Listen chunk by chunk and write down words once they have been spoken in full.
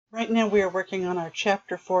Right now we are working on our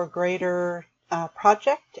Chapter 4 grader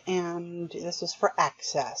project, and this is for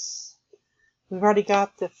Access. We've already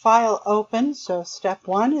got the file open, so step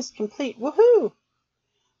 1 is complete. Woohoo!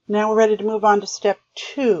 Now we're ready to move on to step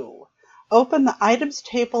 2. Open the items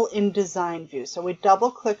table in Design View. So we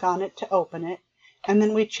double click on it to open it, and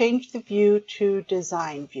then we change the view to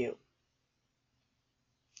Design View.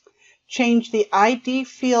 Change the ID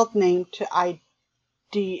field name to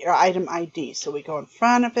item ID. So we go in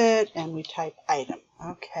front of it and we type item.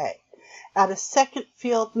 Okay. Add a second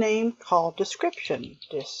field name called description.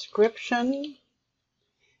 Description.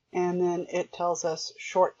 And then it tells us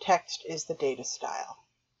short text is the data style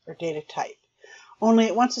or data type. Only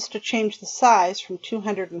it wants us to change the size from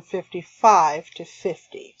 255 to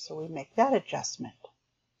 50. So we make that adjustment.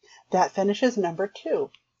 That finishes number 2.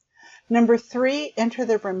 Number 3, enter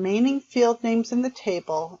the remaining field names in the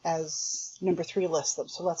table as number 3 lists them.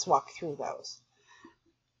 So let's walk through those.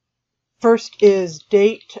 First is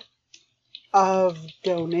date of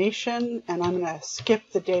donation, and I'm going to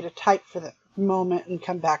skip the data type for the moment and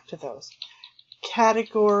come back to those.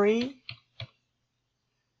 Category,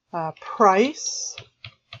 price,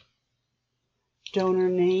 donor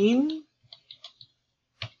name,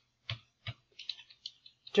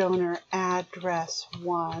 donor address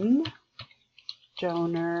 1,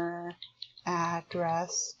 donor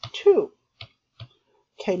address 2.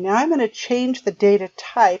 Okay, now I'm going to change the data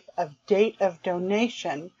type of date of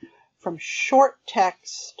donation from short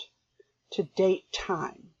text to date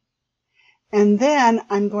time. And then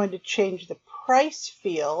I'm going to change the price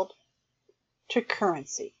field to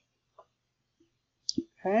currency.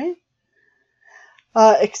 Okay.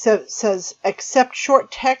 It says accept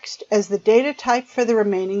short text as the data type for the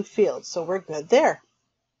remaining fields. So we're good there.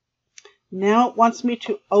 Now it wants me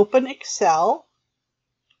to open Excel.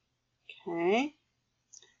 Okay.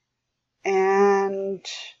 And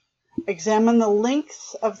examine the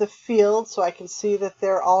length of the fields so I can see that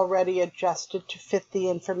they're already adjusted to fit the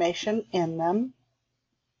information in them.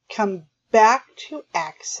 Come back to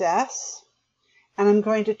Access, and I'm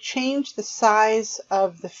going to change the size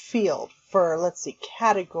of the field for, let's see,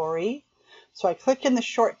 category. So I click in the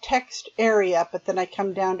short text area, but then I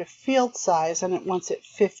come down to field size and it wants it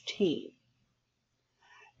 15.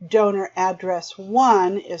 Donor address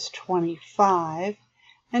 1 is 25.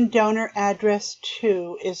 And donor address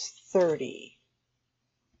 2 is 30.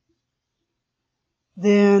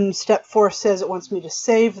 Then step 4 says it wants me to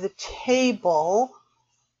save the table.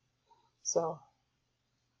 So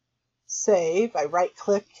save. I right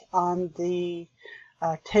click on the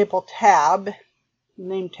table tab,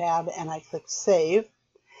 name tab, and I click save.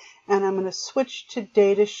 And I'm going to switch to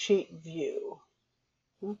data sheet view.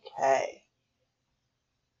 Okay.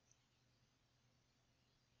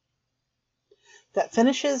 That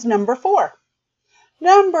finishes number 4.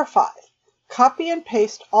 Number 5, copy and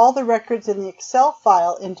paste all the records in the Excel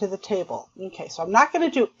file into the table. Okay, so I'm not going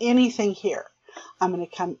to do anything here. I'm going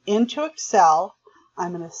to come into Excel.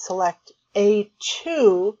 I'm going to select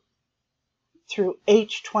A2 through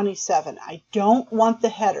H27. I don't want the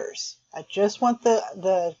headers. I just want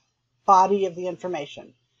the body of the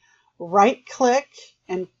information. Right click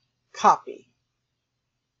and copy.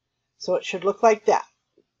 So it should look like that.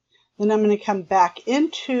 Then I'm going to come back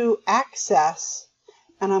into Access,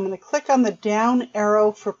 and I'm going to click on the down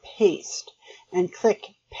arrow for paste and click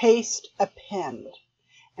Paste Append,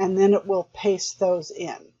 and then it will paste those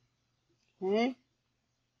in. Okay?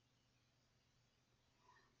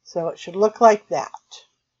 So it should look like that.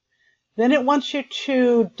 Then it wants you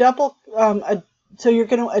to so you're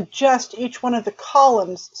going to adjust each one of the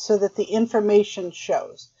columns so that the information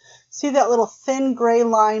shows. See that little thin gray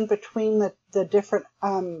line between the different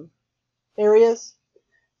areas?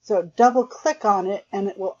 So double click on it and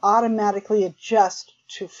it will automatically adjust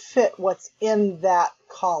to fit what's in that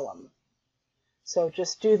column. So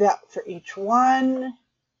just do that for each one.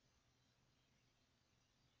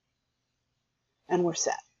 And we're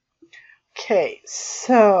set. Okay,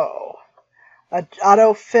 so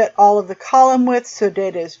auto fit all of the column widths so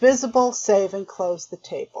data is visible. Save and close the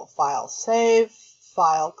table. File save,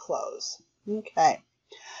 file close. Okay.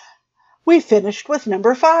 We finished with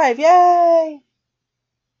number 5. Yay!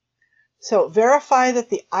 So verify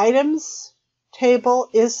that the items table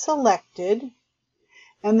is selected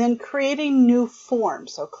and then create a new form.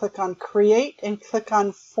 So click on Create and click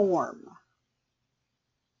on Form.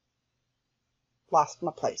 Lost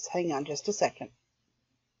my place. Hang on just a second.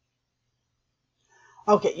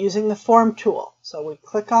 Okay, using the Form tool. So we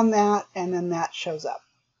click on that and then that shows up.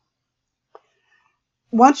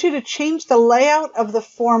 Want you to change the layout of the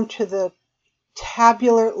form to the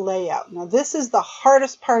tabular layout. Now this is the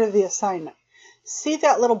hardest part of the assignment. See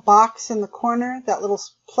that little box in the corner, that little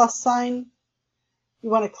plus sign? You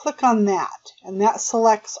want to click on that, and that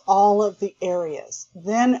selects all of the areas.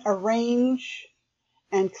 Then arrange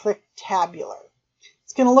and click tabular.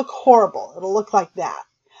 It's going to look horrible. It'll look like that,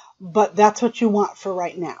 but that's what you want for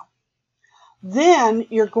right now. Then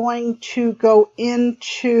you're going to go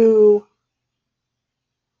into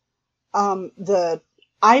the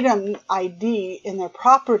item ID in their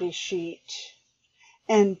property sheet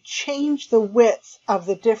and change the width of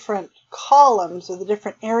the different columns or the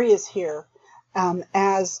different areas here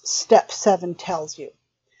as step 7 tells you.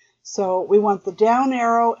 So we want the down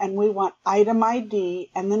arrow and we want item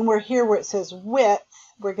ID, and then we're here where it says width,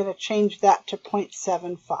 we're going to change that to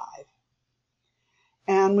 0.75.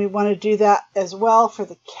 And we want to do that as well for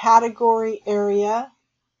the category area,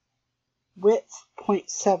 width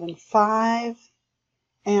 0.75,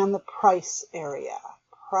 and the price area,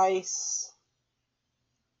 price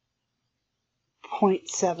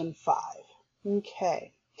 0.75.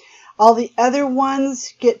 Okay. All the other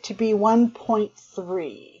ones get to be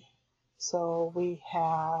 1.3. So we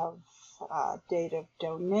have date of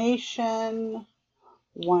donation,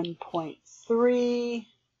 1.3.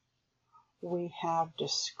 We have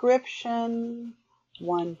description,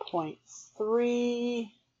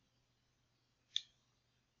 1.3.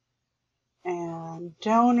 And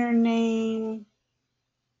donor name,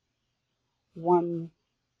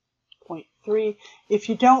 1.3. If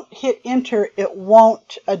you don't hit enter, it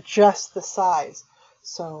won't adjust the size.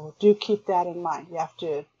 So do keep that in mind. You have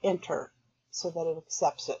to enter so that it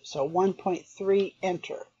accepts it. So 1.3,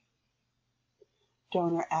 enter.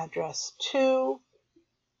 Donor address 2,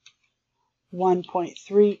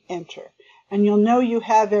 1.3, enter. And you'll know you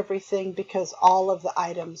have everything because all of the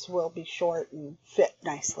items will be short and fit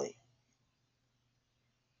nicely.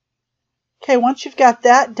 Okay, once you've got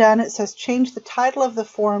that done, it says change the title of the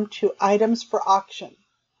form to items for auction.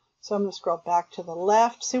 So I'm going to scroll back to the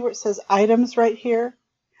left. See where it says items right here?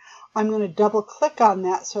 I'm going to double click on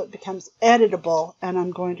that so it becomes editable, and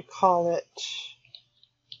I'm going to call it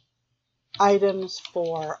items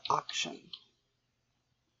for auction.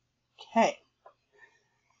 Okay.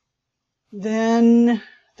 Then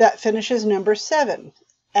that finishes number 7.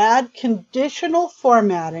 Add conditional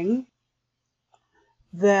formatting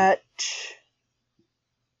that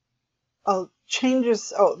changes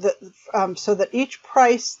so that each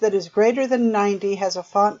price that is greater than 90 has a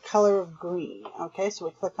font color of green. Okay, so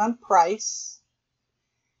we click on price,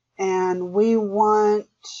 and we want,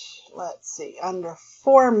 let's see, under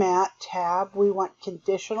format tab, we want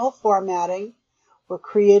conditional formatting. We're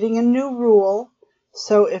creating a new rule.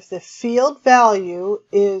 So if the field value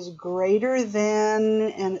is greater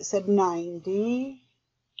than, and it said 90,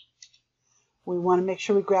 we want to make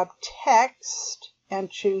sure we grab text and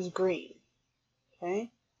choose green.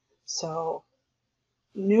 Okay, so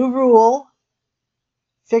new rule,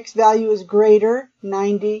 fixed value is greater,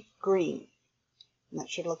 90, green. And that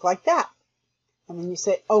should look like that. And then you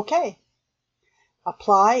say OK,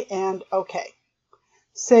 apply, and OK.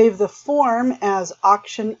 Save the form as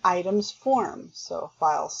auction items form. So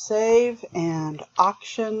file save and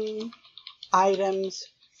auction items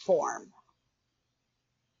form.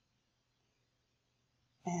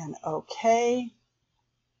 And OK.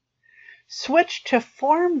 Switch to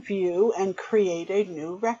form view and create a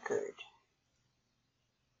new record.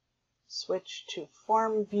 Switch to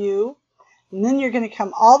form view. And then you're going to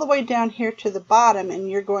come all the way down here to the bottom, and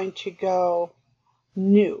you're going to go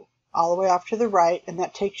new all the way off to the right, and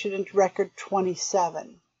that takes you into record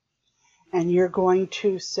 27. And you're going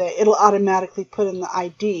to say, it'll automatically put in the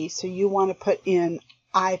ID, so you want to put in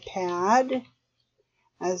iPad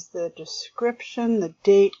as the description, the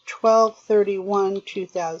date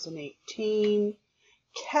 12/31/2018,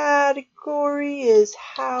 category is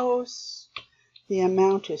house, the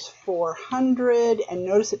amount is 400, and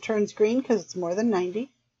notice it turns green because it's more than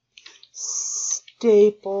 90.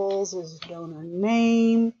 Staples is donor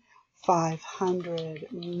name,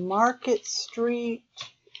 500 Market Street,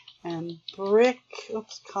 and Brick,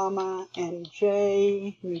 comma,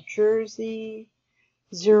 NJ, New Jersey,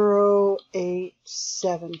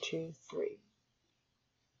 08723.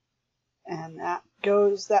 And that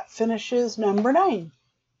finishes number 9.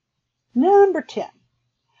 Number 10.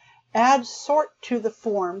 Add sort to the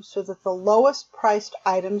form so that the lowest priced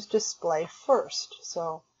items display first.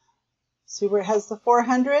 So see where it has the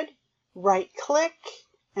 400? Right click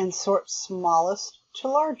and sort smallest to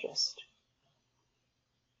largest.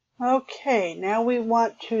 Okay, now we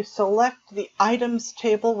want to select the items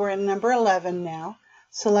table. We're in number 11 now.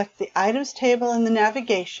 Select the items table in the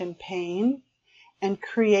navigation pane and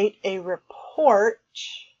create a report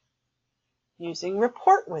using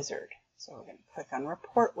Report Wizard. So we're going to click on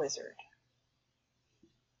Report Wizard.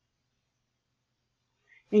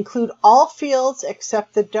 Include all fields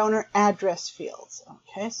except the donor address fields.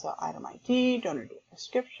 Okay, so item ID, donor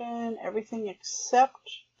description, everything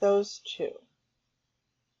except those two.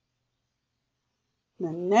 And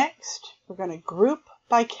then next, we're going to group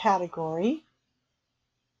by category.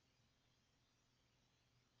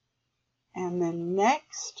 And then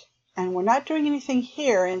next, and we're not doing anything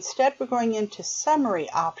here. Instead, we're going into summary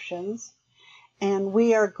options, and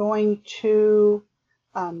we are going to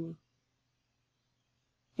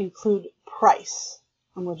include price.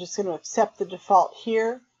 And we're just going to accept the default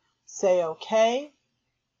here, say OK,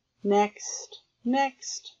 next,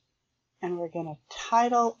 next, and we're going to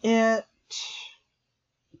title it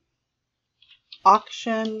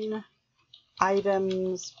Auction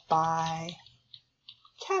Items by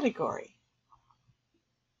Category.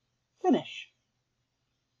 Finish.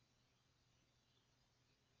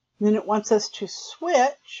 And then it wants us to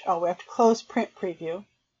switch. Oh, we have to close Print Preview.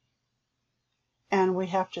 And we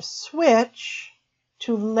have to switch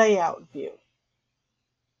to Layout View.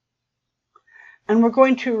 And we're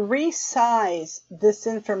going to resize this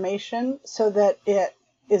information so that it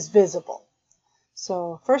is visible.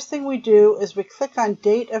 So first thing we do is we click on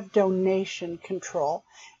Date of Donation control,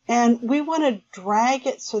 and we want to drag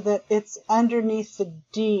it so that it's underneath the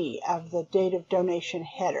D of the Date of Donation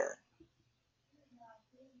header,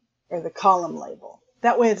 or the column label.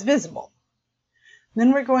 That way it's visible.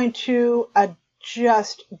 Then we're going to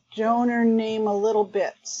adjust donor name a little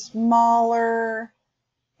bit smaller,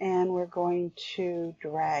 and we're going to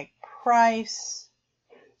drag price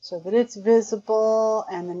so that it's visible,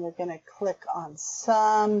 and then we're going to click on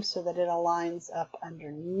sum so that it aligns up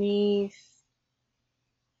underneath.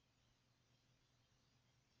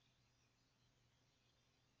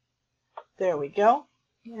 There we go.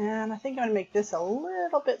 And I think I'm going to make this a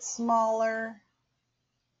little bit smaller.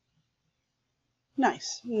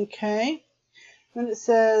 Nice. Okay. Then it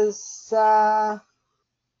says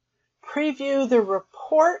preview the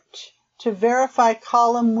report to verify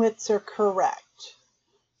column widths are correct.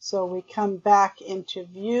 So we come back into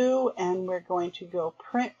view, and we're going to go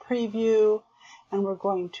Print Preview, and we're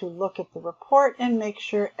going to look at the report and make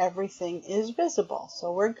sure everything is visible.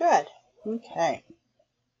 So we're good. Okay.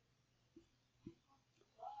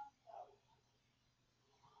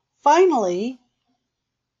 Finally,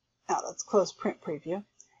 now let's close Print Preview.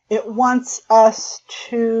 It wants us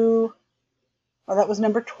to, well, that was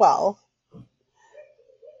number 12.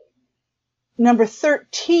 Number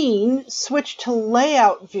 13, switch to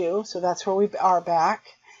Layout View, so that's where we are back,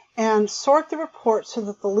 and sort the report so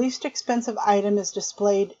that the least expensive item is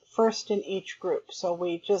displayed first in each group. So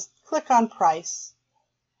we just click on Price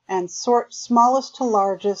and sort smallest to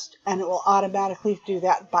largest, and it will automatically do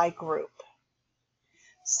that by group.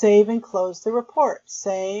 Save and close the report.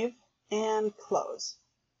 Save and close.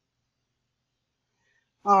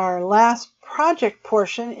 Our last project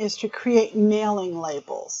portion is to create mailing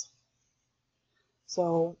labels.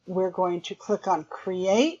 So we're going to click on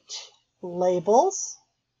Create Labels,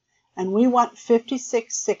 and we want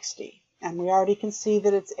 5660, and we already can see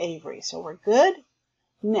that it's Avery, so we're good.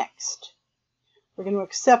 Next. We're going to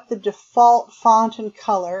accept the default font and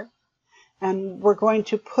color, and we're going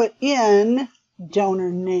to put in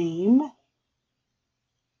donor name,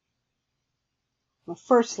 the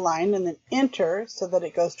first line, and then enter so that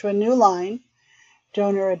it goes to a new line.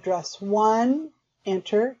 Donor address 1,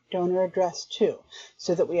 enter donor address 2,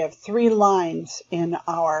 so that we have 3 lines in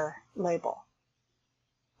our label.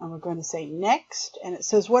 And we're going to say next, and it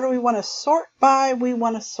says what do we want to sort by? We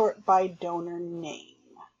want to sort by donor name.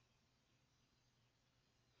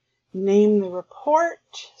 Name the report,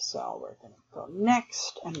 so we're going to go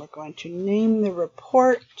next, and we're going to name the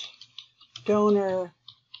report donor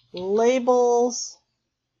labels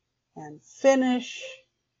and finish.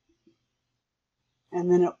 And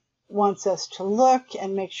then it wants us to look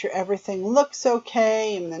and make sure everything looks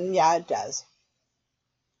okay, and then yeah, it does.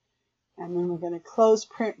 And then we're going to close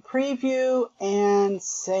Print Preview and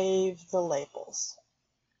save the labels.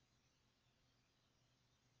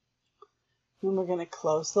 Then we're going to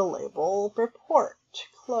close the label report.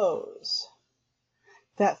 Close.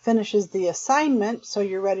 That finishes the assignment, so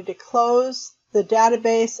you're ready to close the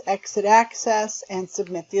database, exit Access, and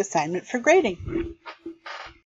submit the assignment for grading.